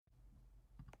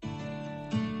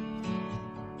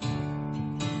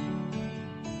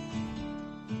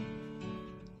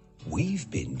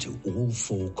We've been to all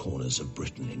four corners of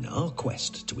Britain in our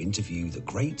quest to interview the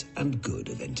great and good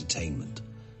of entertainment.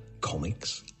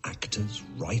 Comics, actors,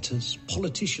 writers,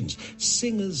 politicians,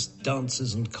 singers,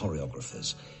 dancers and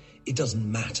choreographers. It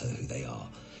doesn't matter who they are.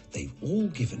 They've all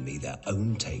given me their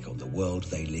own take on the world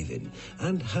they live in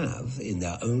and have, in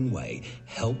their own way,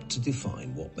 helped to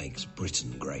define what makes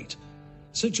Britain great.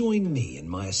 So join me and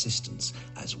my assistants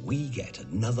as we get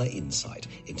another insight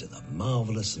into the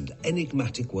marvellous and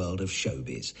enigmatic world of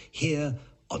showbiz here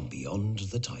on Beyond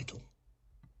the Title.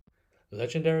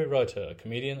 Legendary writer,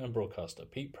 comedian and broadcaster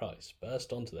Pete Price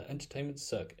burst onto the entertainment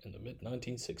circuit in the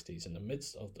mid-1960s in the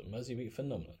midst of the Merseybeat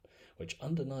phenomenon, which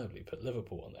undeniably put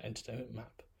Liverpool on the entertainment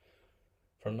map.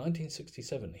 From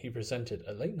 1967, he presented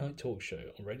a late-night talk show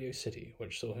on Radio City,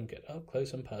 which saw him get up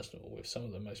close and personal with some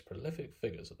of the most prolific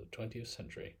figures of the 20th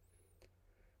century.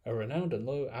 A renowned and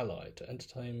loyal ally to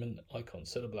entertainment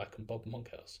icons Cilla Black and Bob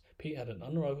Monkhouse, Pete had an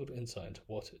unrivaled insight into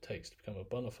what it takes to become a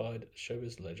bona fide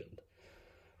showbiz legend.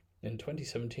 In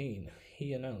 2017,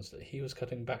 he announced that he was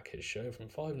cutting back his show from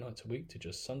 5 nights a week to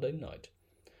just Sunday night.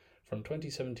 From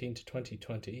 2017 to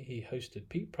 2020, he hosted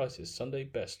Pete Price's Sunday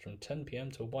Best from 10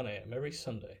 p.m. to 1 a.m. every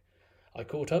Sunday. I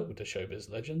caught up with the showbiz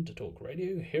legend to talk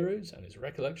radio, heroes, and his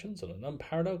recollections on an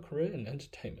unparalleled career in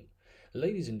entertainment.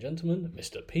 Ladies and gentlemen,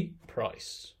 Mr. Pete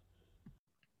Price.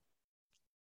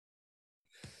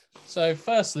 So,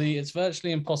 firstly, it's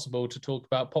virtually impossible to talk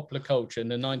about popular culture in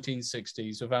the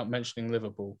 1960s without mentioning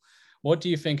Liverpool. What do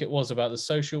you think it was about the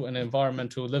social and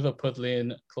environmental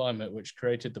Liverpudlian climate which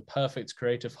created the perfect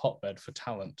creative hotbed for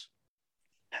talent?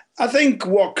 I think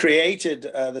what created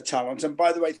the talent, and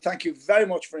by the way, thank you very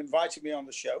much for inviting me on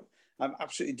the show. I'm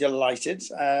absolutely delighted.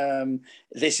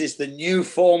 This is the new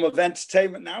form of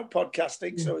entertainment now,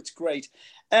 podcasting, so it's great.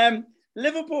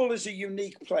 Liverpool is a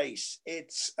unique place.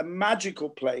 It's a magical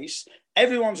place.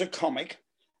 Everyone's a comic.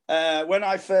 When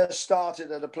I first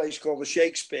started at a place called the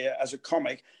Shakespeare as a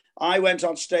comic, I went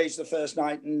on stage the first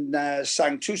night and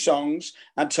sang 2 songs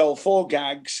and told 4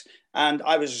 gags, and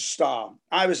I was a star.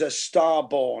 I was a star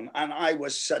born, and I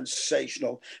was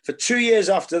sensational. For 2 years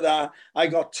after that, I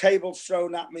got tables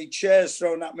thrown at me, chairs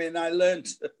thrown at me, and I learned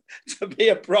to be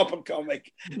a proper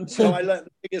comic. So I learned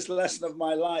the biggest lesson of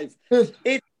my life.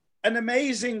 It's an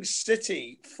amazing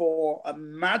city for a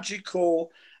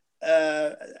magical...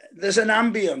 there's an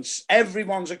ambience.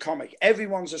 Everyone's a comic.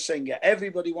 Everyone's a singer.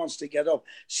 Everybody wants to get up.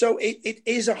 So it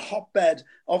is a hotbed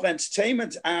of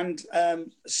entertainment and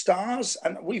stars.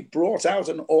 And we've brought out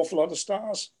an awful lot of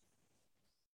stars.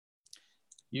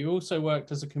 You also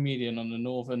worked as a comedian on the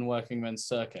Northern working men's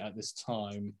circuit at this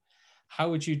time.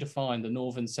 How would you define the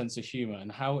Northern sense of humour,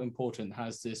 and how important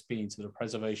has this been to the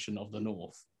preservation of the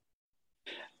North?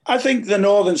 I think the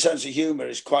Northern sense of humour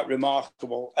is quite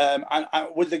remarkable. And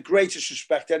with the greatest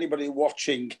respect, anybody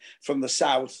watching from the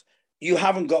South, you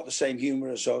haven't got the same humour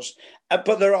as us.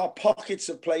 But there are pockets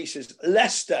of places.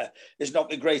 Leicester is not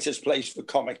the greatest place for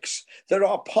comics. There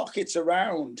are pockets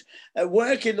around.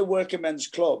 Work in the working men's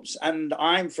clubs, and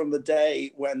I'm from the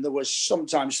day when there was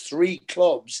sometimes 3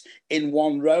 clubs in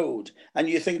one road. And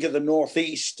you think of the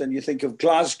Northeast, and you think of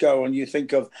Glasgow, and you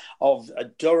think of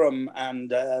Durham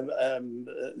and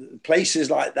places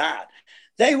like that.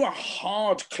 They were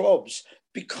hard clubs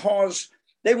because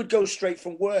they would go straight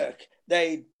from work.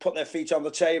 They'd put their feet on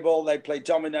the table, they'd play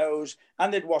dominoes,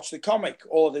 and they'd watch the comic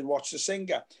or they'd watch the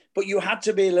singer. But you had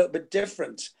to be a little bit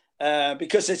different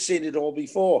because they'd seen it all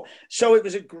before. So it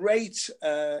was a great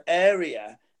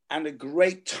area and a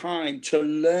great time to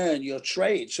learn your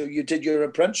trade. So you did your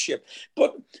apprenticeship.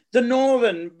 But the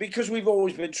Northern, because we've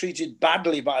always been treated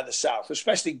badly by the South,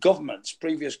 especially governments,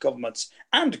 previous governments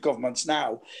and governments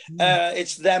now,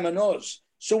 it's them and us.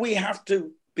 So we have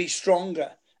to be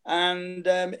stronger. And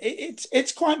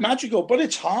it's quite magical, but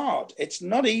it's hard. It's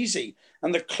not easy.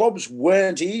 And the clubs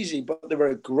weren't easy, but they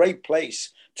were a great place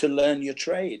to learn your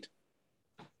trade.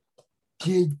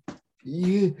 Did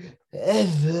you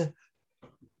ever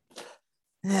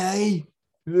play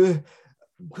the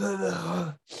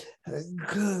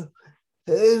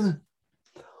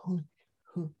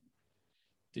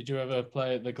Did you ever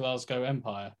play at the Glasgow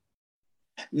Empire?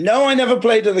 No, I never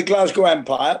played at the Glasgow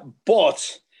Empire,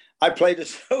 but I played a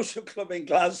social club in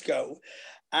Glasgow,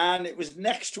 and it was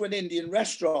next to an Indian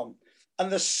restaurant,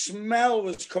 and the smell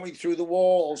was coming through the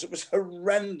walls. It was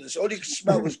horrendous. All you could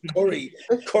smell was curry.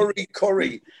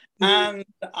 And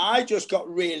I just got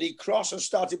really cross and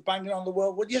started banging on the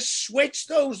wall. Would you switch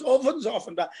those ovens off?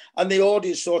 And the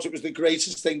audience thought it was the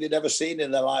greatest thing they'd ever seen in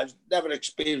their lives, never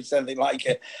experienced anything like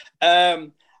it.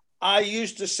 I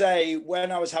used to say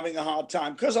when I was having a hard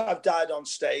time, because I've died on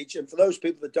stage, and for those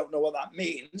people that don't know what that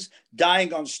means,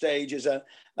 dying on stage is a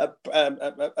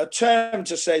term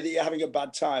to say that you're having a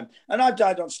bad time. And I've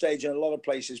died on stage in a lot of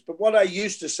places. But what I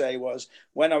used to say was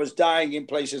when I was dying in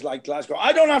places like Glasgow,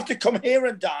 I don't have to come here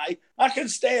and die. I can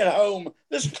stay at home.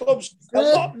 This club's a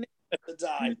lot nearer to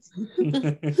die.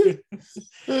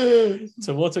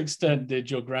 To what extent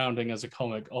did your grounding as a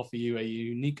comic offer you a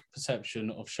unique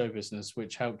perception of show business,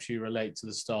 which helped you relate to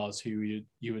the stars who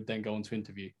you would then go on to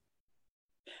interview?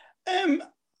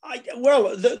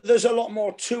 There's a lot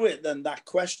more to it than that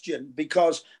question,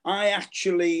 because I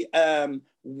actually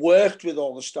worked with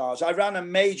all the stars. I ran a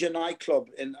major nightclub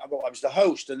I was the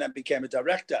host and then became a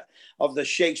director of the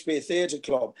Shakespeare Theatre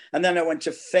Club. And then I went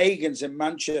to Fagan's in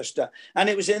Manchester. And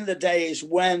it was in the days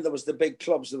when there was the big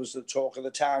clubs. There was the Talk of the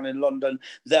Town in London.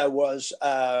 There was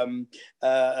a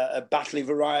Batley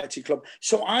Variety Club.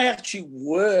 So I actually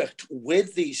worked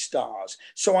with these stars.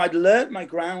 So I'd learnt my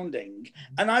grounding,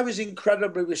 and I was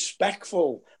incredibly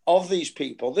respectful of these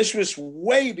people. This was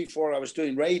way before I was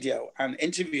doing radio and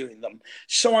interviewing them.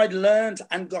 So I'd learned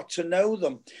and got to know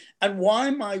them. And why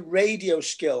my radio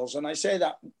skills, and I say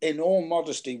that in all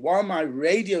modesty, why my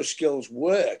radio skills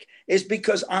work is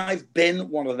because I've been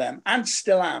one of them and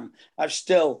still am. I've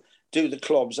still do the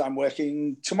clubs. I'm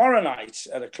working tomorrow night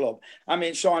at a club. I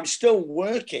mean, so I'm still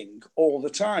working all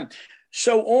the time.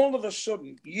 So all of a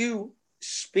sudden you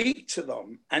speak to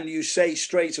them and you say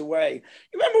straight away,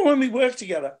 you remember when we worked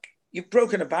together, you've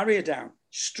broken a barrier down.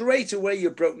 Straight away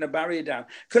you've broken a barrier down,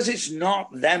 because it's not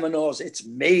them and us, it's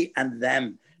me and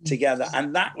them together.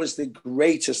 And that was the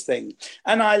greatest thing.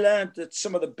 And I learned that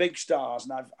some of the big stars,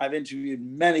 and I've interviewed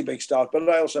many big stars, but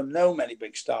I also know many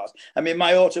big stars. I mean,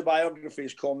 my autobiography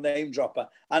is called Name Dropper,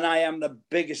 and I am the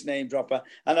biggest name dropper.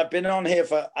 And I've been on here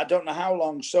for I don't know how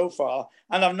long so far,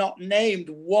 and I've not named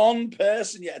one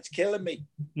person yet. It's killing me.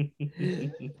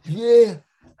 Yeah,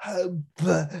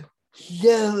 but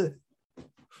yeah,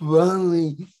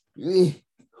 probably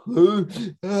but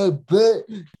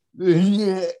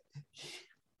yeah.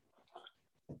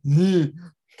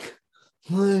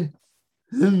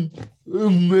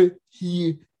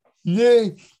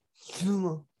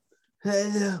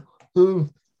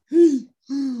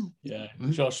 Yeah,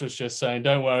 Josh was just saying,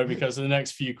 don't worry, because of the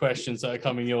next few questions that are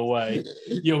coming your way,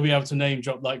 you'll be able to name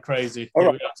drop like crazy.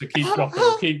 You'll be able to keep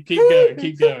dropping,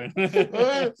 keep going.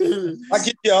 Thank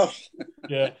you, Josh.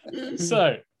 Yeah.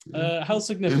 So, how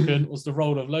significant was the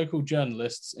role of local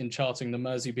journalists in charting the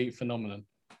Merseybeat phenomenon?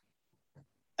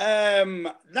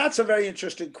 That's a very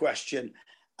interesting question.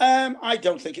 I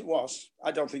don't think it was.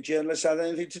 I don't think journalists had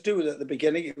anything to do with it at the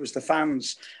beginning. It was the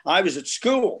fans. I was at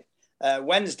school.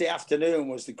 Wednesday afternoon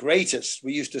was the greatest.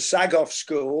 We used to sag off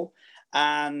school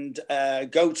and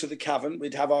go to the cavern.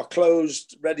 We'd have our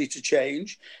clothes ready to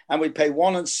change, and we'd pay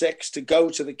 1 and 6 to go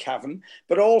to the cavern.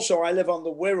 But also I live on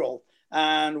the Wirral,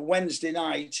 and Wednesday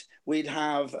night we'd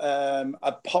have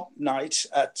a pop night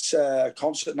at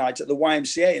concert night at the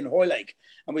YMCA in Hoylake.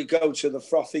 And we go to the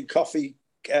frothy coffee,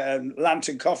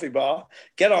 Lantern Coffee Bar,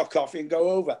 get our coffee and go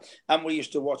over. And we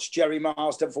used to watch Jerry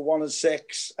Marsden for 1 and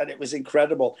 6, and it was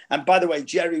incredible. And by the way,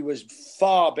 Jerry was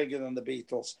far bigger than the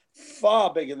Beatles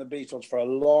for a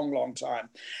long, long time.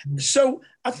 So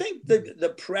I think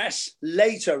the press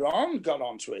later on got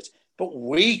onto it, but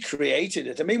we created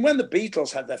it. I mean, when the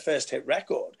Beatles had their first hit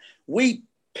record, we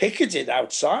picketed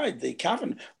outside the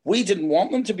cavern. We didn't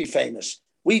want them to be famous.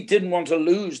 We didn't want to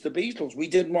lose the Beatles. We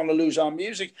didn't want to lose our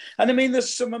music. And I mean,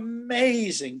 there's some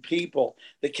amazing people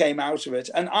that came out of it.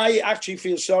 And I actually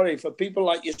feel sorry for people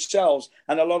like yourselves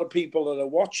and a lot of people that are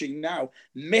watching now,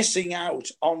 missing out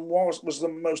on what was the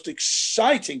most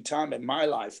exciting time in my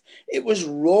life. It was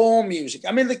raw music.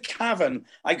 I mean, the cavern,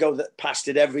 I go past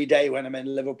it every day when I'm in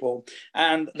Liverpool.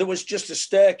 And there was just a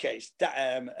staircase.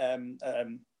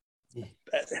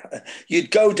 You'd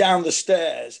go down the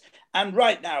stairs, and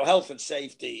right now health and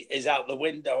safety is out the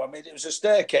window. I mean, it was a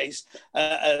staircase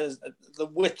the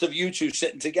width of you two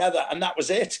sitting together, and that was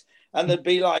it. And there'd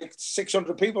be like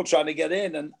 600 people trying to get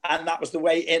in, and that was the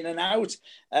way in and out.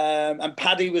 And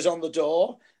Paddy was on the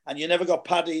door, and you never got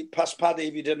past Paddy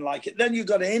if you didn't like it. Then you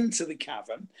got into the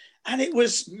cavern, and it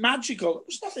was magical. There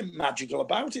was nothing magical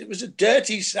about it. It was a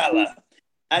dirty cellar.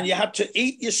 And you had to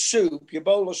eat your soup, your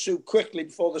bowl of soup, quickly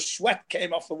before the sweat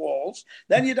came off the walls.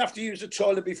 Then you'd have to use the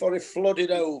toilet before it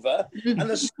flooded over. And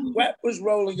the sweat was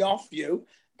rolling off you,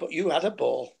 but you had a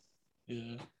ball.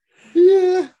 Yeah.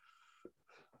 Yeah.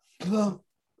 But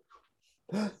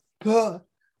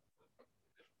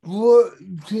what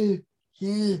did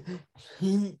you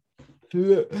think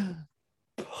the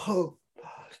pop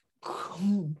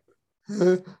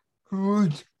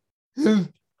would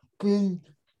have been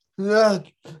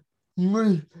locked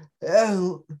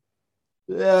without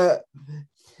that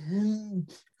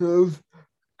sense of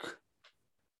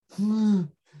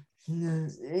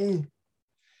community.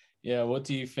 Yeah, what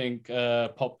do you think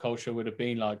pop culture would have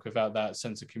been like without that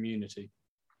sense of community?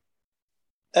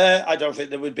 I don't think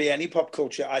there would be any pop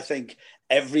culture. I think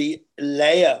every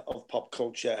layer of pop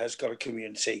culture has got a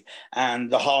community.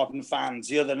 And the hardened fans,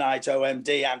 the other night,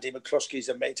 OMD, Andy McCluskey's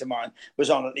a mate of mine, was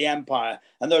on at the Empire.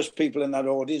 And those people in that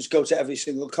audience go to every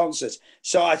single concert.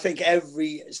 So I think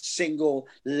every single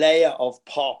layer of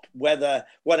pop,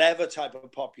 whatever type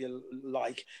of pop you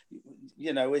like,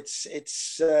 you know,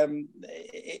 it's the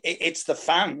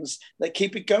fans that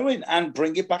keep it going and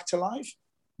bring it back to life.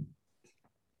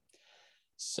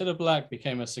 Cilla Black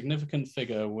became a significant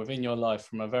figure within your life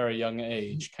from a very young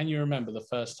age. Can you remember the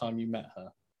first time you met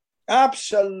her?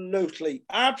 Absolutely.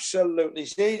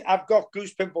 See, I've got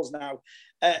goose pimples now.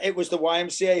 It was the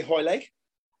YMCA Hoylake,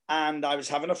 and I was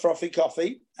having a frothy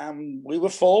coffee, and we were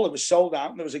full. It was sold out,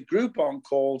 and there was a group on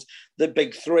called The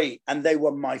Big Three, and they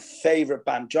were my favourite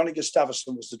band. Johnny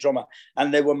Gustavson was the drummer,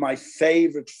 and they were my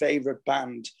favourite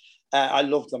band. I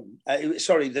loved them.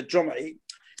 The drummer.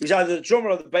 He was either the drummer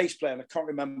or the bass player, and I can't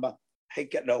remember. I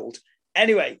hate getting old.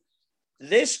 Anyway,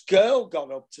 this girl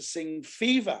got up to sing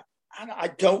Fever, and I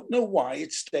don't know why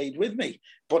it stayed with me,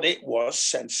 but it was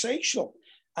sensational.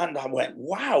 And I went,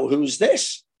 wow, who's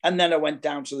this? And then I went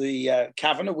down to the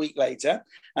Cavern a week later,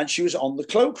 and she was on the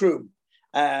cloakroom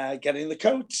getting the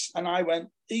coats. And I went,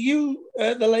 are you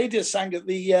the lady that sang at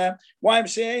the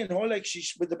YMCA in Hoylake?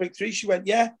 She's with the Big Three. She went,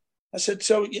 yeah. I said,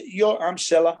 so I'm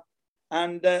Cilla.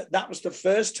 And that was the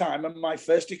first time and my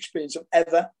first experience of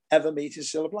ever meeting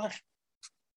Cilla Black.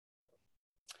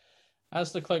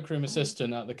 As the cloakroom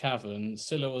assistant at the Cavern,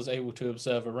 Cilla was able to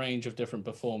observe a range of different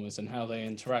performers and how they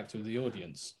interact with the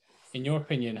audience. In your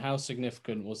opinion, how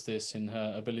significant was this in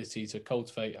her ability to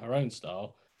cultivate her own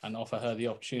style and offer her the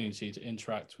opportunity to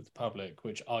interact with the public,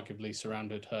 which arguably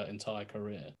surrounded her entire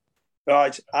career?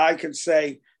 Right. I can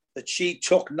say that she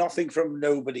took nothing from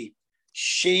nobody.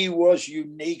 She was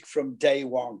unique from day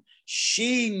one.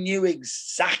 She knew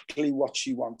exactly what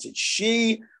she wanted.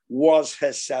 She was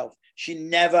herself. She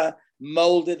never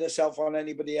molded herself on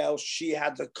anybody else. She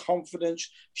had the confidence.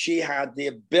 She had the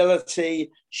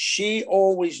ability. She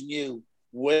always knew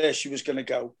where she was going to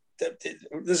go.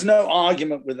 There's no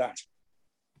argument with that.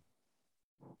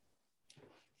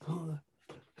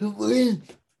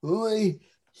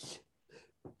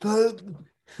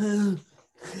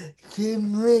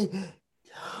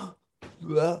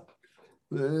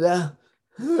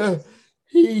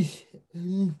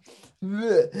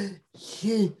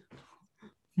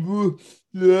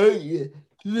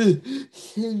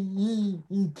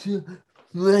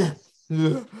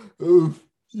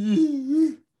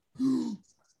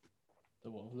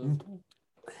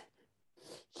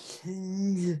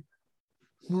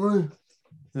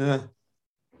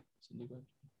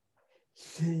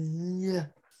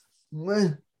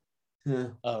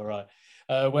 Oh, right.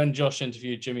 When Josh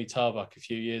interviewed Jimmy Tarbuck a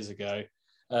few years ago,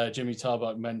 Jimmy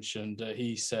Tarbuck mentioned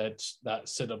he said that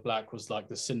Cilla Black was like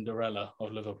the Cinderella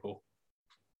of Liverpool.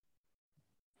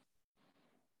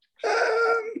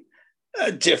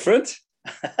 Different.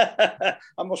 I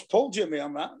must pull Jimmy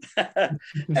on that.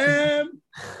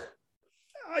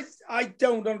 I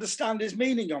don't understand his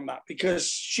meaning on that because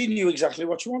she knew exactly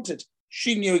what she wanted.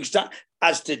 She knew exactly,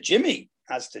 as did Jimmy,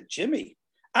 as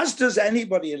does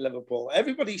anybody in Liverpool.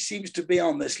 Everybody seems to be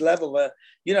on this level where,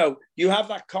 you know, you have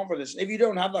that confidence. If you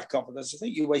don't have that confidence, I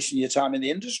think you're wasting your time in the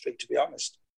industry, to be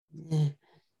honest.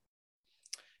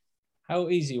 How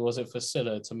easy was it for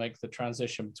Cilla to make the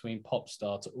transition between pop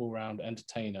star to all-round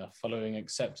entertainer following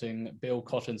accepting Bill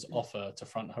Cotton's offer to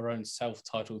front her own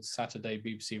self-titled Saturday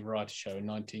BBC variety show in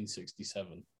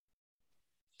 1967?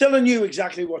 Cilla knew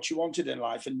exactly what she wanted in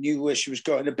life and knew where she was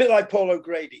going. A bit like Paul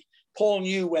O'Grady. Paul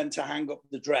knew when to hang up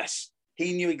the dress.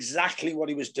 He knew exactly what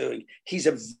he was doing. He's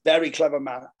a very clever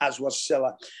man, as was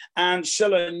Cilla. And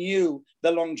Cilla knew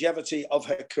the longevity of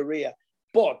her career.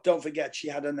 But don't forget, she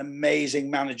had an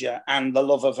amazing manager and the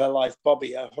love of her life,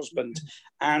 Bobby, her husband.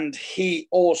 And he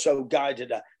also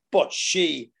guided her. But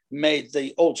she made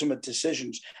the ultimate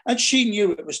decisions. And she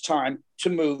knew it was time to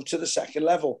move to the second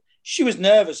level. She was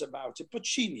nervous about it, but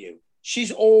she knew.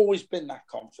 She's always been that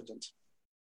confident.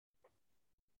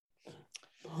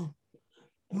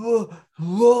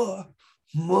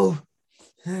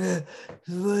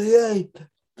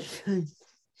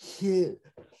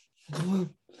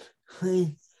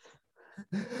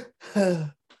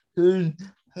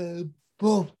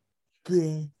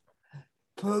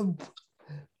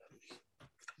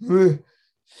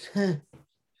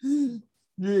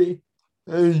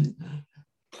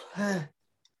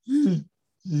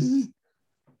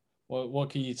 What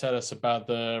can you tell us about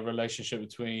the relationship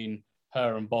between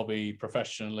her and Bobby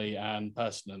professionally and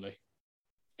personally?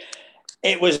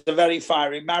 It was a very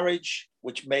fiery marriage,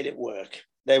 which made it work.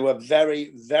 They were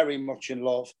very, very much in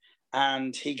love,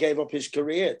 and he gave up his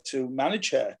career to manage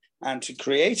her and to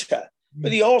create her.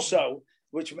 But he also,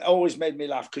 which always made me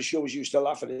laugh because she always used to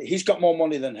laugh at it, he's got more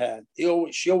money than her.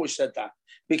 She always said that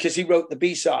because he wrote the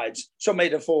B-sides, so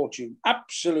made a fortune,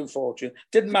 absolute fortune.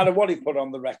 Didn't matter what he put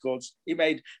on the records. He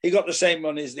got the same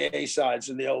money as the A-sides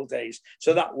in the old days.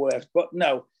 So that worked. But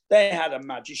no, they had a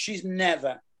magic. She's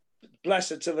never, bless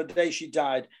her, to the day she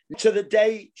died. To the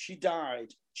day she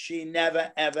died, she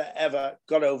never, ever, ever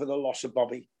got over the loss of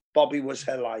Bobby. Bobby was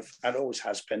her life and always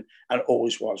has been and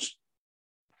always was.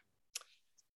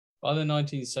 By the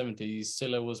 1970s,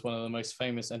 Cilla was one of the most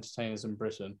famous entertainers in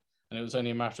Britain, and it was only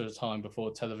a matter of time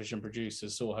before television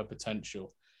producers saw her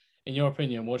potential. In your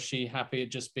opinion, was she happy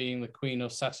at just being the queen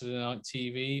of Saturday night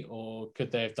TV, or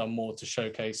could they have done more to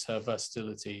showcase her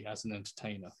versatility as an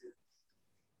entertainer?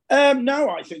 No,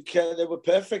 I think they were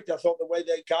perfect. I thought the way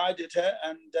they guided her,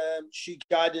 and she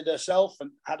guided herself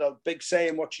and had a big say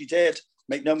in what she did.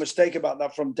 Make no mistake about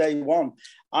that from day one.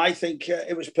 I think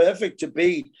it was perfect to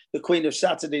be the queen of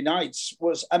Saturday nights.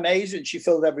 Was amazing. She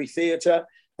filled every theatre,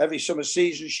 every summer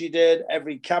season she did,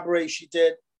 every cabaret she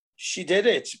did. She did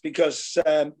it because,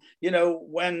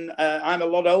 when I'm a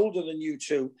lot older than you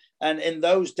two, and in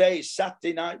those days,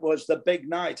 Saturday night was the big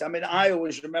night. I mean, I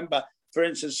always remember, for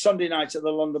instance, Sunday night at the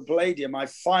London Palladium, I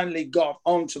finally got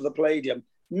onto the Palladium.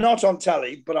 Not on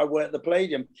telly, but I worked at the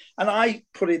Palladium. And I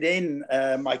put it in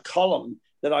my column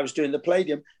that I was doing the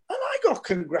Palladium. And I got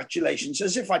congratulations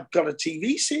as if I'd got a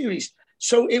TV series.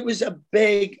 So it was a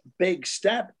big, big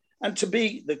step. And to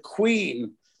be the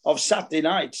queen of Saturday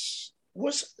nights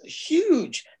was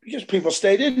huge because people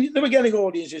stayed in. They were getting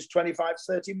audiences, 25,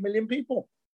 30 million people.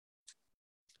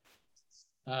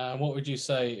 What would you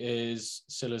say is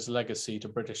Cilla's legacy to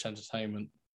British entertainment?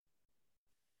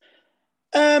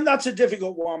 That's a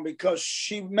difficult one because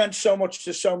she meant so much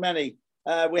to so many.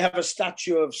 We have a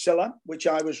statue of Cilla, which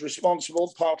I was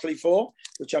responsible partly for,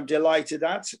 which I'm delighted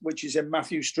at, which is in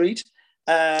Matthew Street.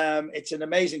 It's an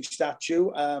amazing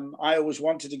statue. I always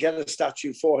wanted to get a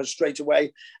statue for her straight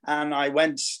away. And I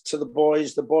went to the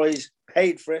boys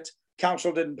paid for it.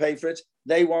 Council didn't pay for it.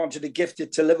 They wanted to gift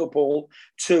it to Liverpool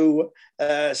to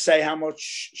say how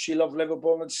much she loved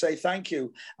Liverpool and to say thank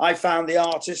you. I found the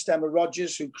artist, Emma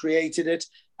Rogers, who created it,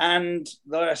 and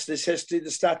the rest is history.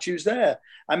 The statue's there.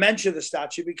 I mention the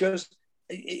statue because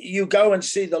you go and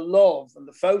see the love and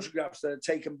the photographs that are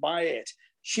taken by it.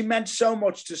 She meant so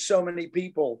much to so many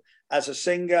people as a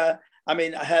singer. I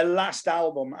mean, her last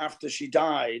album after she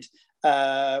died,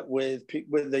 with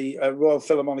the Royal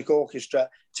Philharmonic Orchestra,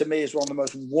 to me is one of the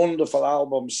most wonderful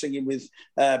albums, singing with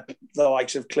the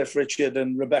likes of Cliff Richard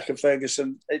and Rebecca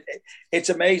Ferguson. It's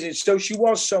amazing. So she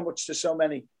was so much to so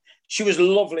many. She was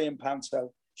lovely in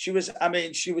Panto. She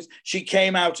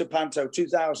came out of Panto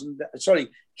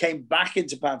came back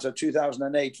into Panto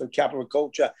 2008 for Capital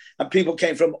Culture, and people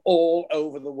came from all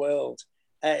over the world.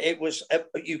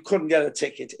 You couldn't get a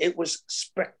ticket. It was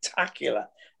spectacular.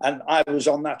 And I was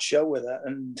on that show with her,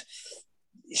 and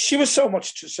she was so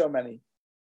much to so many.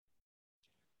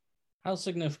 How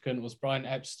significant was Brian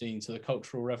Epstein to the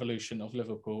cultural revolution of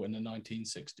Liverpool in the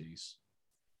 1960s?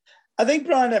 I think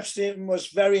Brian Epstein was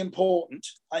very important.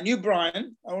 I knew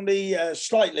Brian only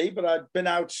slightly, but I'd been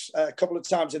out a couple of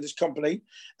times in his company.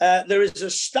 There is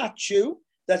a statue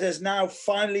that has now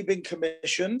finally been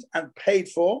commissioned and paid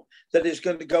for that is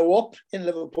going to go up in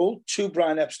Liverpool to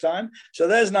Brian Epstein. So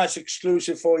there's a nice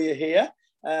exclusive for you here.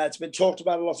 It's been talked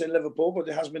about a lot in Liverpool, but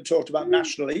it hasn't been talked about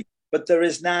nationally. But there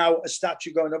is now a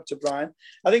statue going up to Brian.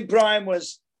 I think Brian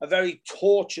was a very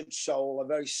tortured soul, a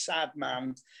very sad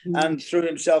man, and threw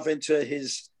himself into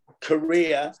his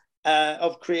career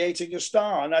of creating a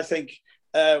star. And I think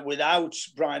without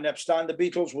Brian Epstein, the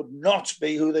Beatles would not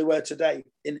be who they were today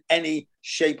in any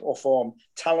shape or form,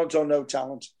 talent or no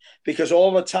talent, because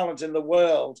all the talent in the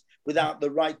world without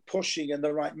the right pushing and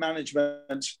the right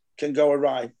management can go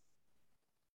awry.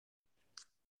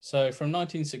 So from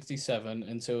 1967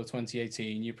 until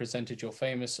 2018, you presented your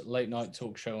famous late night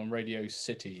talk show on Radio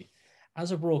City.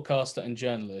 As a broadcaster and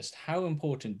journalist, how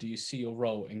important do you see your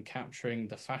role in capturing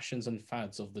the fashions and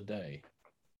fads of the day?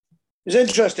 It was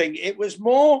interesting. It was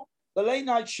more, the late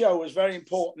night show was very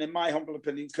important in my humble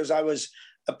opinion because I was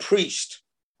a priest.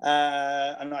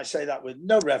 And I say that with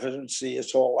no reverency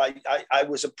at all. I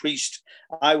was a priest.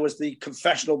 I was the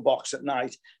confessional box at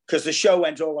night because the show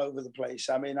went all over the place.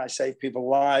 I mean, I saved people's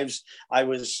lives. I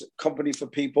was company for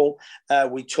people.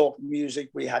 We talked music.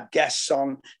 We had guests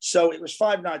on. So it was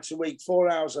 5 nights a week, 4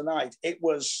 hours a night. It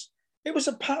was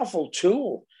a powerful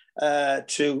tool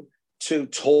to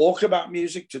talk about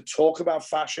music, to talk about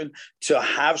fashion, to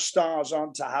have stars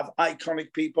on, to have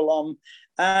iconic people on.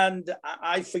 And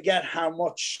I forget how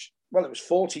much, well, it was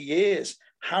 40 years,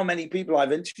 how many people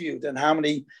I've interviewed and how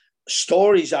many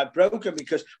stories I've broken,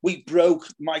 because we broke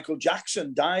Michael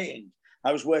Jackson dying.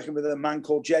 I was working with a man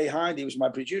called Jay Hyde. He was my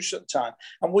producer at the time.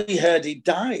 And we heard he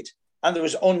died. And there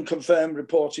was unconfirmed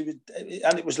reports.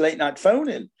 And it was late night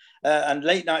phoning and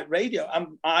late night radio.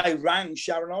 And I rang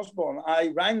Sharon Osbourne. I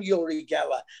rang Uri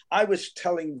Geller. I was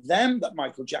telling them that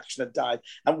Michael Jackson had died.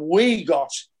 And we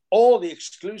got all the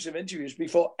exclusive interviews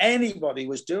before anybody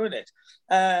was doing it,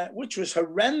 which was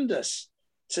horrendous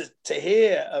to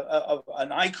hear of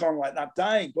an icon like that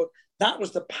dying. But that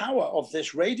was the power of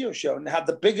this radio show, and it had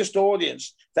the biggest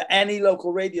audience for any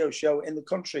local radio show in the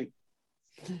country.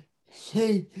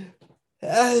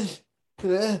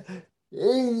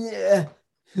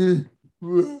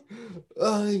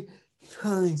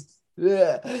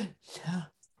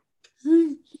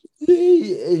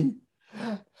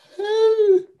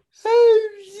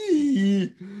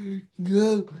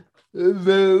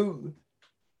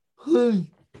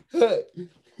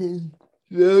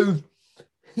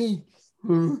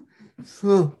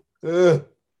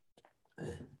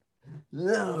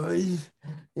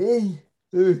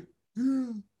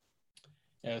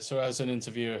 Yeah, so as an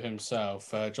interviewer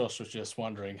himself, Josh was just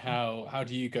wondering, how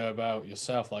do you go about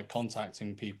yourself, like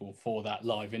contacting people for that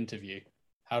live interview?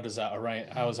 How is that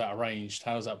arranged?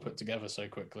 How is that put together so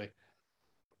quickly?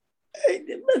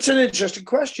 It's an interesting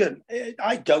question.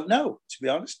 I don't know, to be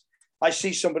honest. I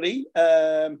see somebody.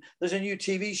 There's a new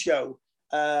TV show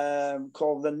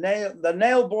called the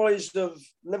Nail Boys of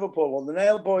Liverpool, or the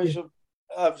Nail Boys of.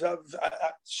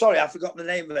 Sorry, I forgot the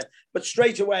name of it. But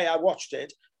straight away, I watched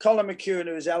it. Colin McEwen,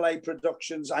 who is LA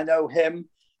Productions, I know him.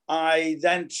 I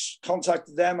then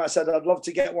contacted them. I said, I'd love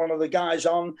to get one of the guys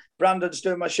on. Brandon's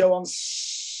doing my show on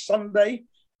Sunday.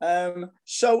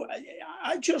 So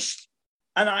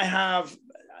I have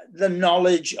the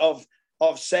knowledge of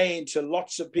saying to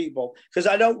lots of people, because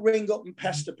I don't ring up and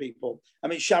pester people. I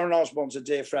mean, Sharon Osbourne's a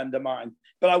dear friend of mine,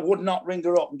 but I would not ring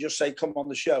her up and just say, come on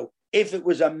the show. If it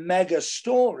was a mega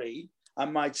story, I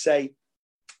might say,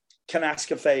 can I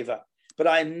ask a favor? But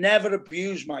I never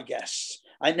abuse my guests.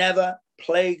 I never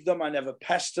plague them. I never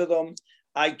pester them.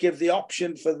 I give the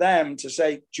option for them to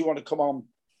say, do you want to come on?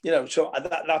 You know, so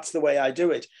that's the way I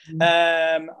do it.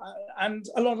 And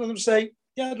a lot of them say,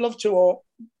 yeah, I'd love to, or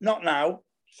not now.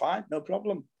 Fine, no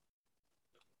problem.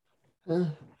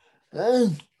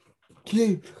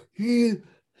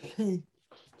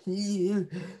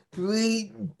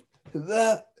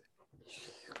 That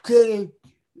could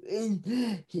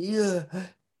in your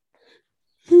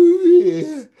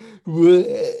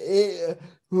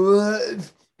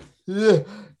was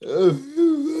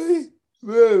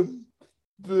from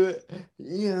the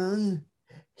young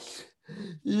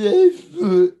yes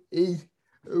is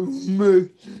most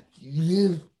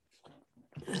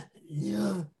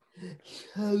yeah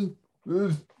so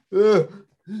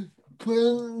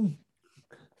from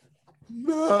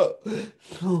not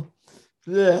so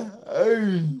the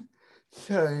own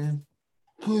time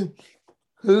but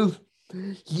who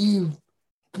you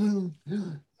put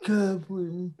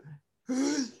covering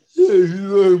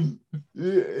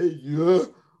the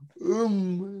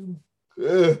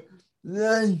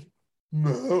then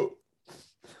no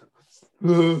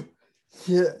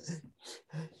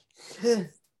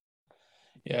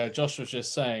Yeah, Josh was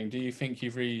just saying, do you think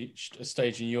you've reached a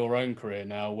stage in your own career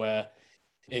now where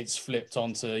it's flipped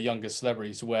onto younger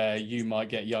celebrities, where you might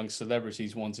get young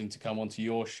celebrities wanting to come onto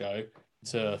your show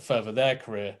to further their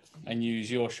career and use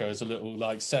your show as a little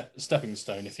like stepping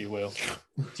stone, if you will?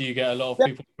 Do you get a lot of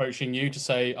people approaching you to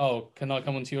say, oh, can I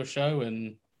come onto your show?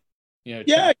 And, you know,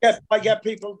 yeah, I get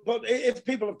people, but if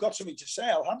people have got something to say,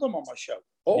 I'll have them on my show.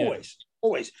 Always.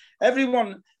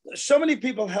 Everyone, so many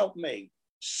people help me.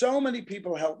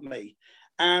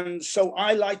 And so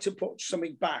I like to put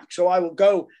something back. So I will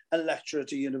go and lecture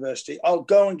at a university. I'll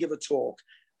go and give a talk.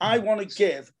 I want to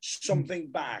give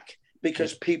something back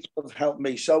because people have helped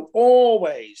me. So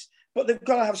always, but they've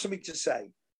got to have something to say.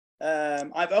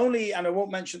 I've only, and I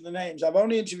won't mention the names, I've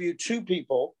only interviewed 2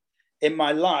 people in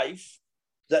my life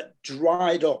that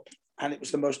dried up. And it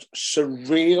was the most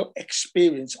surreal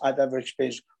experience I've ever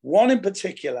experienced. One in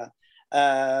particular,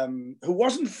 who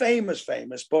wasn't famous,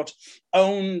 but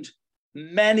owned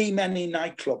many, many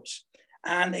nightclubs.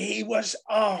 And he was,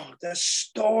 the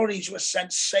stories were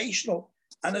sensational.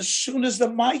 And as soon as the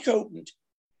mic opened,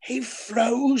 he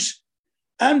froze.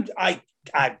 And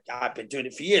I've been doing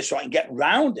it for years, so I can get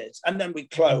round it. And then we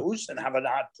close and have an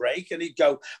ad break. And he'd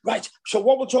go, right, so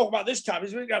what we'll talk about this time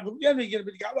is only going to be good.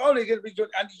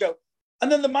 And he'd go,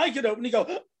 and then the mic would open, he'd go,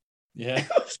 yeah.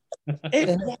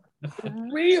 It was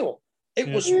real. It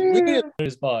was real.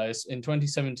 His bias. In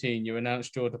 2017, you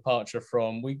announced your departure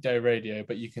from weekday radio,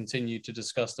 but you continued to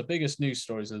discuss the biggest news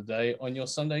stories of the day on your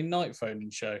Sunday night phone-in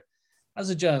show. As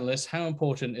a journalist, how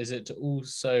important is it to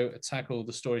also tackle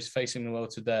the stories facing the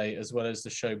world today, as well as the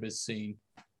showbiz scene?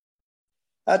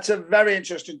 That's a very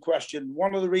interesting question.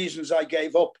 One of the reasons I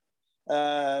gave up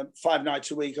 5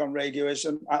 nights a week on radio is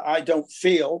I don't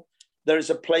feel there is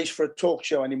a place for a talk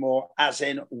show anymore, as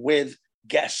in with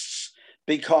guests.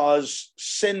 Because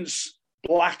since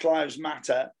Black Lives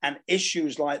Matter and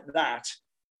issues like that,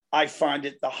 I find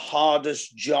it the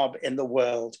hardest job in the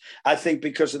world. I think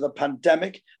because of the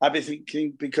pandemic, I've been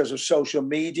thinking because of social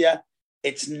media,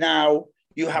 it's now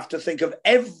you have to think of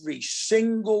every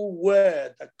single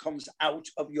word that comes out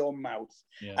of your mouth.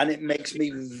 Yeah. And it makes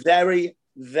me very,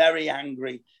 very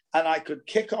angry. And I could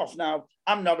kick off now.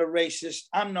 I'm not a racist.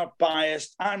 I'm not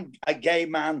biased. I'm a gay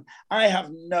man.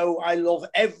 I love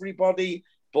everybody,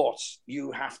 but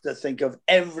you have to think of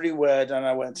every word. And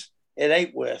I went, it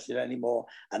ain't worth it anymore.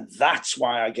 And that's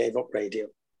why I gave up radio.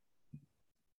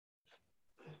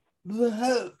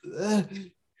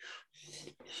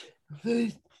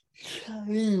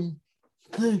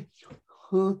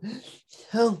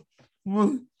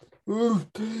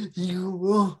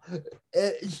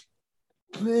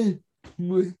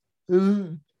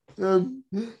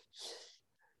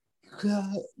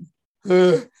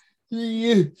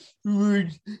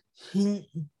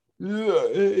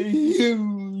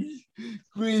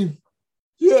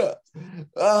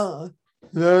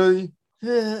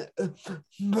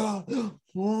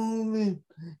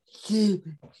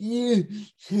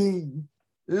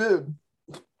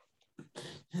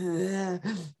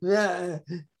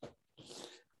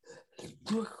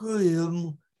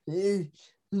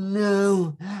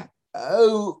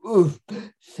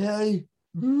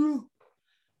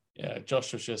 Yeah,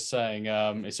 Josh was just saying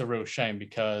it's a real shame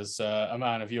because a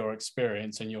man of your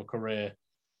experience and your career,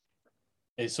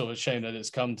 it's sort of a shame that it's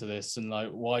come to this. And like,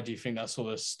 why do you think that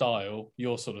sort of style,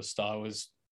 your sort of style, is,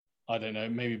 I don't know,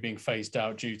 maybe being phased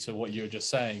out due to what you were just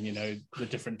saying, you know, the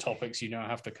different topics you now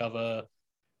have to cover,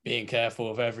 being careful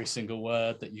of every single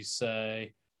word that you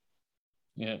say.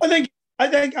 Yeah. I think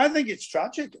it's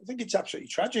tragic. I think it's absolutely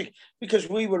tragic because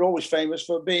we were always famous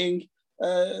for being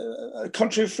a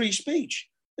country of free speech.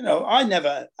 You know, I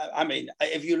mean,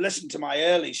 if you listen to my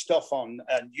early stuff on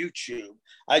YouTube,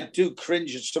 I do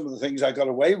cringe at some of the things I got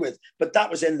away with, but that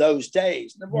was in those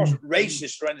days. And it wasn't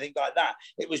racist or anything like that.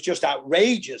 It was just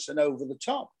outrageous and over the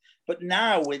top. But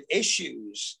now with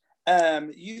issues,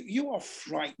 you are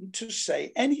frightened to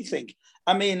say anything.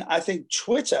 I mean, I think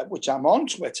Twitter, which I'm on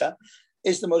Twitter,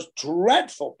 is the most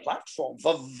dreadful platform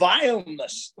for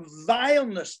vileness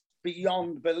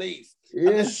beyond belief.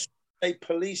 Yeah. They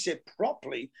police it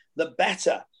properly, the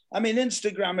better. I mean,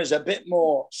 Instagram is a bit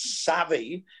more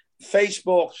savvy.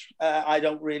 Facebook, I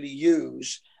don't really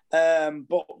use.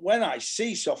 But when I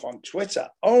see stuff on Twitter,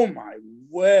 oh my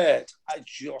word,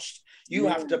 you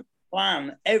have to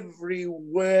plan every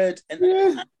word,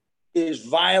 and is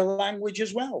vile language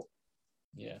as well.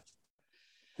 Yeah.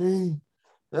 And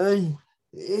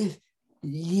if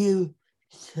you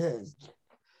said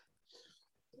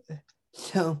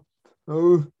so,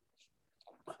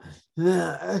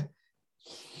 right,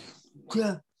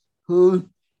 so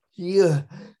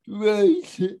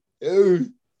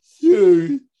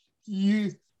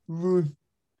you would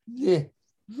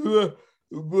never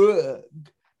work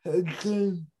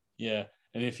again. Yeah,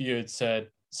 and if you had said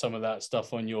some of that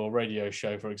stuff on your radio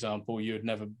show, for example, you would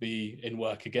never be in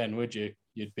work again, would you?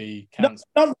 You'd be cancelled.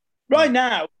 No, right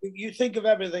now, you think of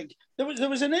everything. There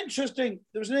was an interesting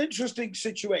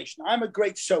situation. I'm a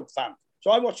great soap fan,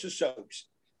 so I watch the soaps,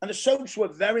 and the soaps were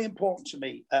very important to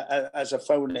me as a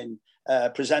phone-in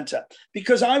presenter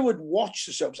because I would watch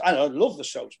the soaps. I love the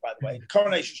soaps, by the way.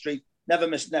 Coronation Street, never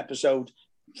missed an episode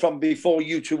from before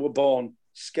you two were born.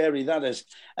 Scary that is.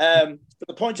 But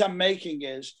the point I'm making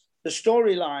is the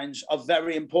storylines are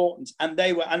very important, and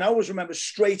I always remember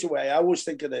straight away. I always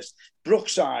think of this: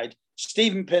 Brookside.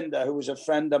 Stephen Pinder, who was a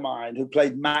friend of mine, who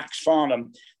played Max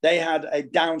Farnham, they had a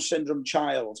Down syndrome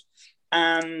child.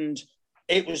 And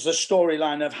it was the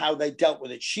storyline of how they dealt with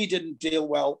it. She didn't deal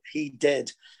well, he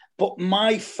did. But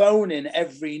my phoning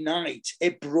every night,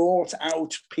 it brought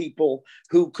out people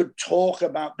who could talk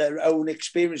about their own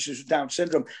experiences with Down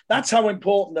syndrome. That's how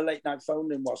important the late night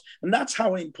phoning was. And that's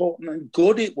how important and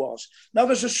good it was. Now,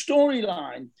 there's a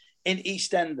storyline in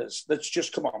EastEnders that's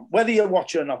just come on. Whether you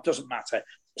watch it or not, doesn't matter.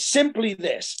 Simply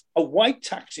this: a white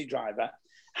taxi driver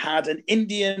had an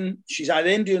Indian, she's either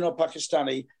Indian or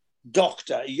Pakistani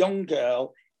doctor, a young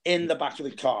girl, in the back of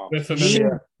the car. We're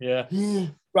familiar. Yeah.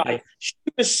 Right. Yeah. She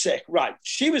was sick. Right.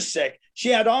 She was sick. She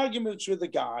had arguments with the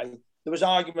guy. There was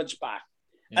arguments back.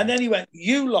 Yeah. And then he went,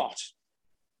 "You lot."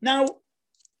 Now,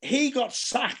 he got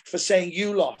sacked for saying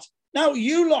 "you lot." Now,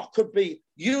 "you lot" could be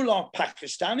 "you lot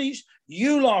Pakistanis,"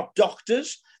 "you lot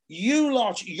doctors," "you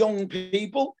lot young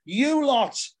people," "you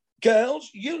lot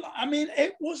girls." I mean,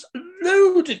 it was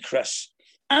ludicrous.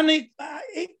 And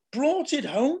it brought it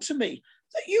home to me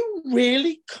that you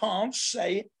really can't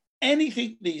say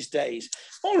anything these days.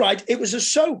 All right, it was a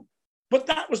soap, but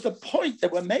that was the point they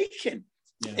were making,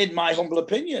 in my humble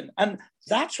opinion. And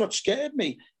that's what scared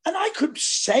me. And I could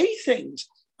say things.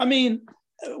 I mean,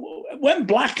 when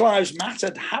Black Lives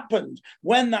Matter happened,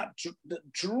 when that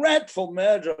dreadful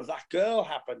murder of that girl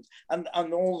happened, and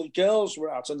all the girls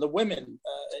were out and the women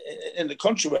in the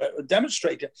country were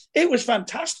demonstrating, it was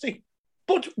fantastic.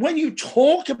 But when you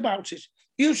talk about it,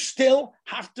 you still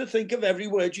have to think of every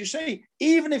word you say,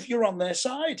 even if you're on their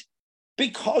side,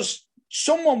 because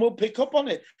someone will pick up on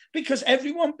it, because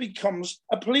everyone becomes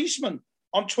a policeman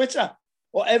on Twitter,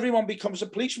 or everyone becomes a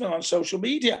policeman on social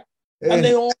media, and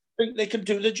they all think they can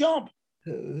do the job.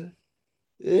 Very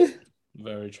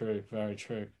true. Very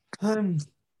true.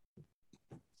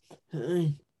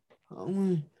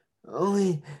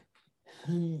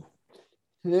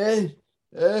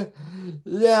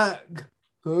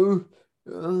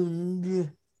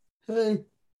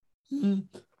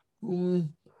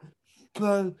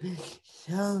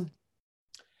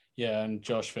 Yeah, and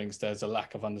Josh thinks there's a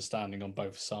lack of understanding on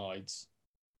both sides.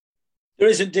 There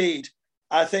is indeed.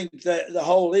 I think that the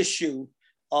whole issue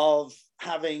of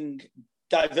having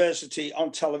diversity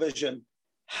on television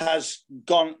has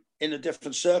gone in a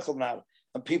different circle now,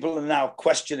 and people are now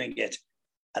questioning it.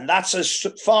 And that's as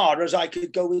far as I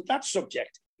could go with that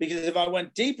subject, because if I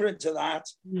went deeper into that,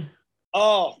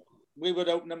 we would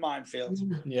open a minefield.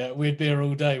 Yeah, we'd be here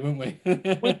all day, wouldn't we?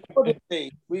 We would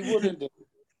indeed. We would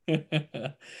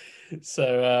indeed.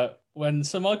 So when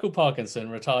Sir Michael Parkinson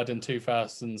retired in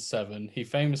 2007, he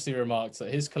famously remarked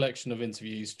that his collection of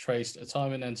interviews traced a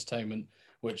time in entertainment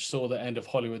which saw the end of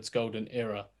Hollywood's golden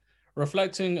era.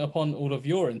 Reflecting upon all of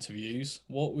your interviews,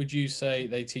 what would you say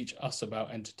they teach us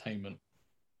about entertainment?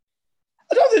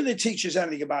 I don't think they teach us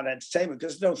anything about entertainment,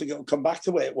 because I don't think it will come back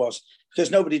the way it was,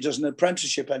 because nobody does an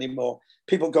apprenticeship anymore.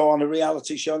 People go on a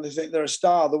reality show and they think they're a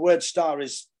star. The word star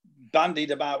is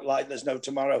bandied about like there's no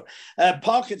tomorrow.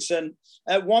 Parkinson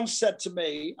once said to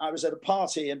me, I was at a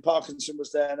party and Parkinson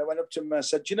was there, and I went up to him and I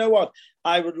said, "You know what?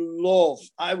 I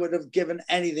would have given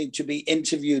anything to be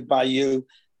interviewed by you."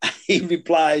 He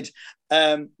replied,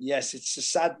 "Yes, it's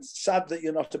sad that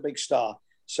you're not a big star.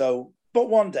 So, but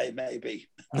one day maybe."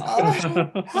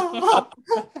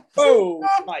 Oh,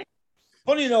 right.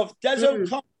 Funny enough, Des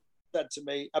O'Connor said to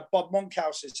me at Bob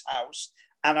Monkhouse's house,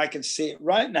 and I can see it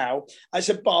right now. I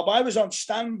said, "Bob, I was on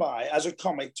standby as a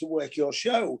comic to work your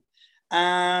show,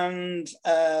 and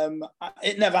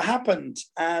it never happened."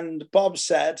 And Bob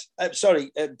said,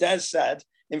 Des said,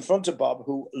 in front of Bob,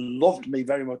 who loved me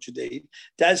very much indeed,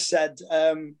 Des said,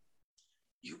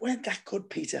 "You weren't that good,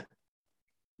 Peter."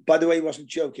 By the way, he wasn't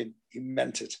joking. He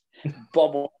meant it.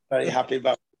 Bob was very happy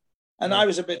about it. And I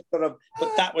was a bit but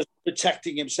that was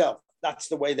protecting himself. That's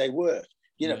the way they work,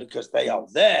 because they are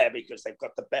there, because they've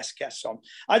got the best guests on.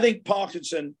 I think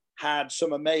Parkinson had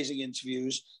some amazing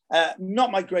interviews.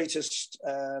 Not my greatest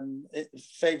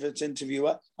favourite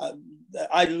interviewer.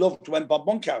 I loved when Bob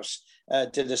Monkhouse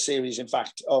did a series, in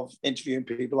fact, of interviewing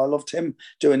people. I loved him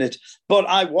doing it. But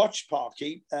I watched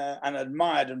Parky and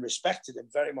admired and respected him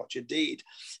very much indeed.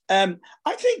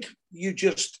 I think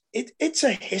it's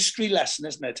a history lesson,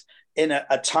 isn't it, in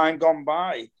a time gone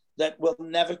by that will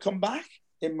never come back,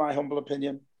 in my humble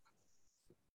opinion.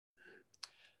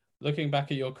 Looking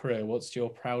back at your career, what's your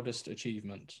proudest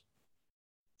achievement?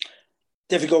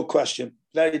 Difficult question.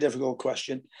 Very difficult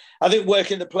question. I think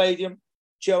working the Palladium,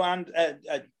 I'll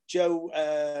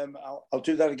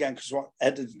do that again because I want to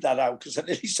edit that out, because I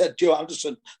nearly said Joe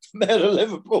Anderson, Mayor of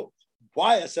Liverpool.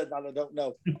 Why I said that, I don't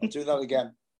know. I'll do that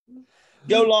again.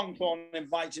 Joe Longthorne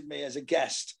invited me as a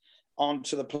guest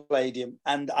onto the Palladium,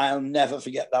 and I'll never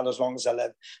forget that as long as I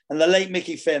live. And the late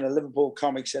Mickey Finn, a Liverpool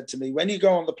comic, said to me, "When you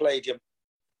go on the Palladium,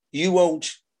 you won't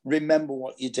remember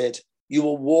what you did. You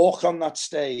will walk on that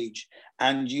stage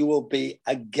and you will be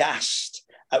aghast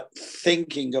at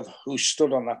thinking of who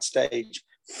stood on that stage,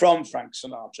 from Frank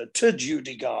Sinatra to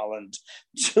Judy Garland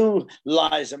to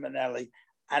Liza Minnelli.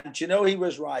 And you know, he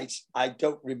was right. I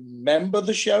don't remember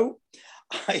the show.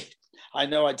 I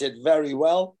know I did very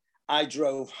well. I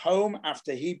drove home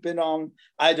after he'd been on.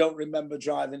 I don't remember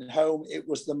driving home. It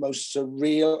was the most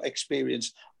surreal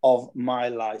experience of my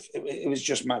life. It was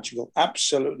just magical,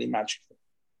 absolutely magical.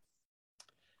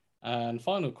 And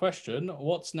final question,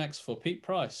 what's next for Pete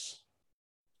Price?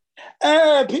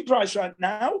 Pete Price right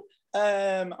now.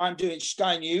 I'm doing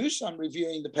Sky News. I'm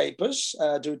reviewing the papers,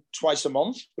 do it twice a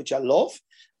month, which I love.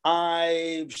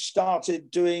 I've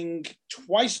started doing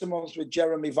twice a month with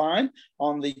Jeremy Vine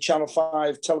on the Channel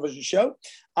 5 television show.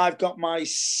 I've got my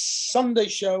Sunday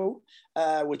show,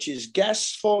 which is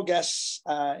four guests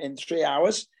in 3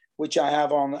 hours, which I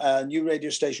have on a new radio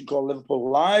station called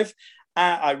Liverpool Live.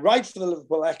 I write for the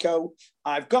Liverpool Echo.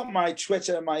 I've got my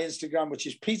Twitter and my Instagram, which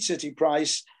is Pete City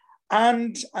Price,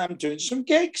 and I'm doing some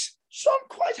gigs. So I'm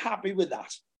quite happy with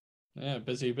that. Yeah,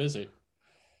 busy.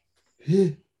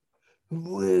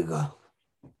 We go.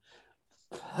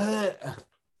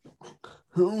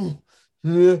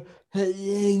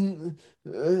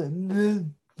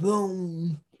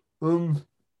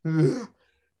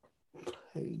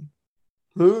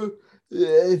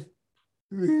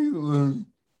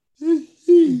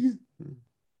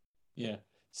 Yeah.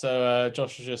 So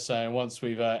Josh was just saying, once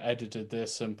we've edited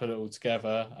this and put it all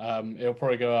together, it'll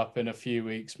probably go up in a few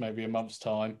weeks, maybe a month's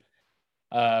time.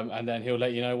 And then he'll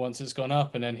let you know once it's gone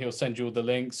up, and then he'll send you all the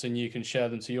links and you can share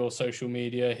them to your social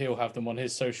media. He'll have them on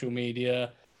his social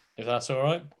media, if that's all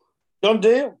right. Done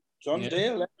deal.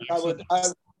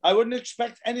 I wouldn't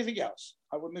expect anything else.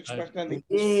 I wouldn't expect anything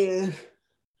else.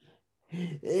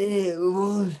 It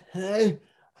was a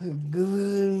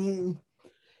good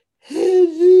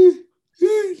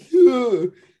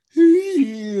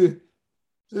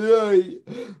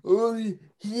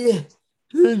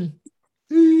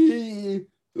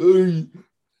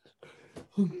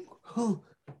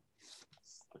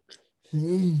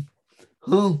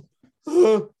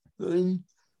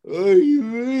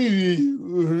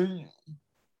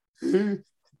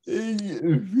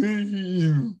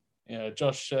Yeah,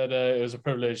 Josh said it was a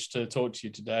privilege to talk to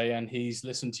you today, and he's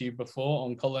listened to you before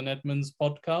on Colin Edmonds'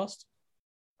 podcast.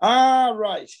 Ah,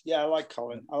 right. Yeah, I like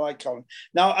Colin.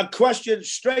 Now, a question,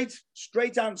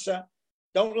 straight answer.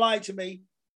 Don't lie to me.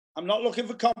 I'm not looking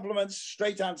for compliments.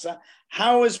 Straight answer.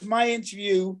 How is my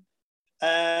interview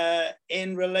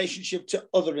in relationship to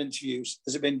other interviews?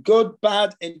 Has it been good,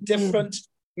 bad, indifferent,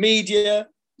 media?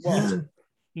 What?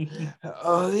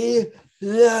 I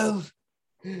love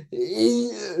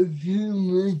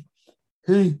interviewing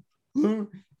people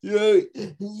like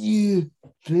you.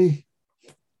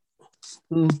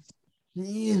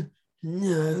 You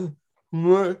know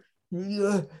what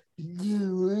you're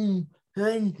doing,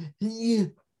 and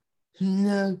you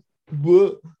know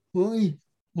what we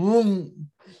want.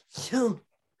 So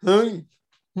I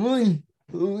want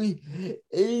to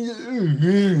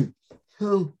interview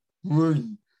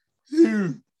someone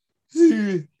who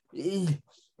is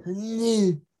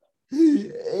new.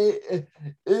 It's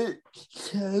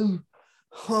so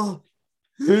hard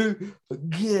to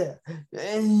get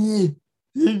anything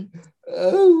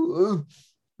out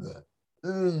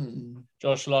of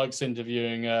Josh likes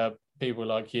interviewing people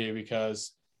like you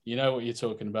because you know what you're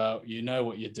talking about, you know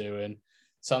what you're doing.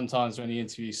 Sometimes when you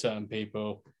interview certain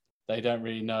people, they don't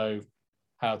really know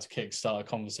how to kickstart a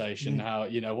conversation, how,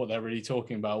 you know, what they're really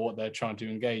talking about, what they're trying to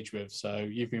engage with. So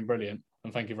you've been brilliant,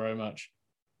 and thank you very much.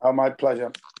 Oh, my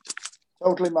pleasure.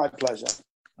 Totally my pleasure.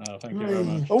 Oh, thank you very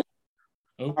much. Oh,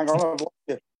 oh. Hang on, I've lost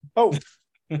you. Oh,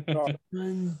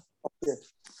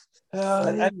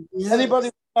 right.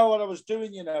 Anybody know what I was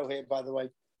doing, you know, here, by the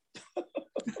way?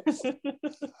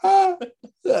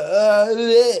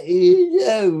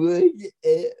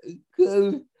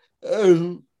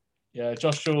 Yeah,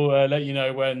 Josh will let you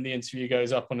know when the interview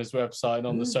goes up on his website and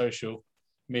on the social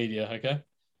media, okay?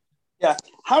 Yeah.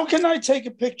 How can I take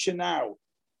a picture now?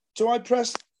 Do I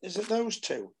press, is it those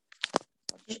two?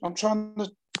 I'm trying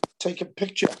to take a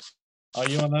picture. Are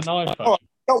you on an iPhone? Oh,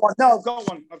 I've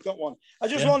got one. I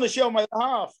just want to show my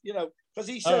half, you know, because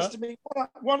he says to me,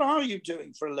 what are you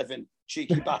doing for a living,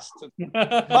 cheeky bastard?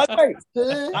 By the way,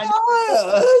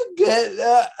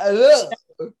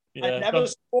 I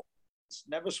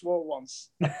never swore once.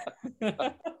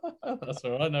 That's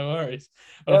all right, no worries.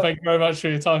 Well, thank you very much for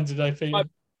your time today, Peter.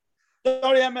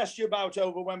 Sorry I messed you about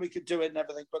over when we could do it and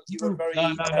everything, but you were very...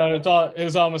 No, it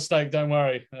was our mistake, don't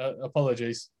worry.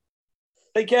 Apologies.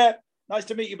 Take care. Nice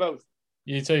to meet you both.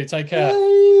 You too, take care.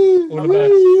 All the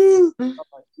best.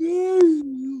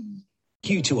 Thank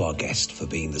you to our guest for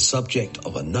being the subject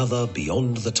of another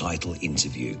Beyond the Title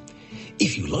interview.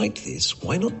 If you liked this,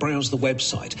 why not browse the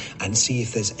website and see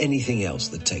if there's anything else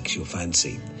that takes your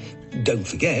fancy? Don't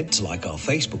forget to like our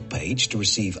Facebook page to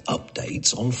receive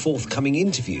updates on forthcoming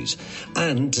interviews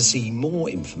and to see more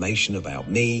information about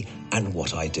me and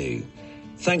what I do.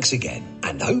 Thanks again,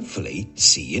 and hopefully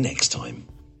see you next time.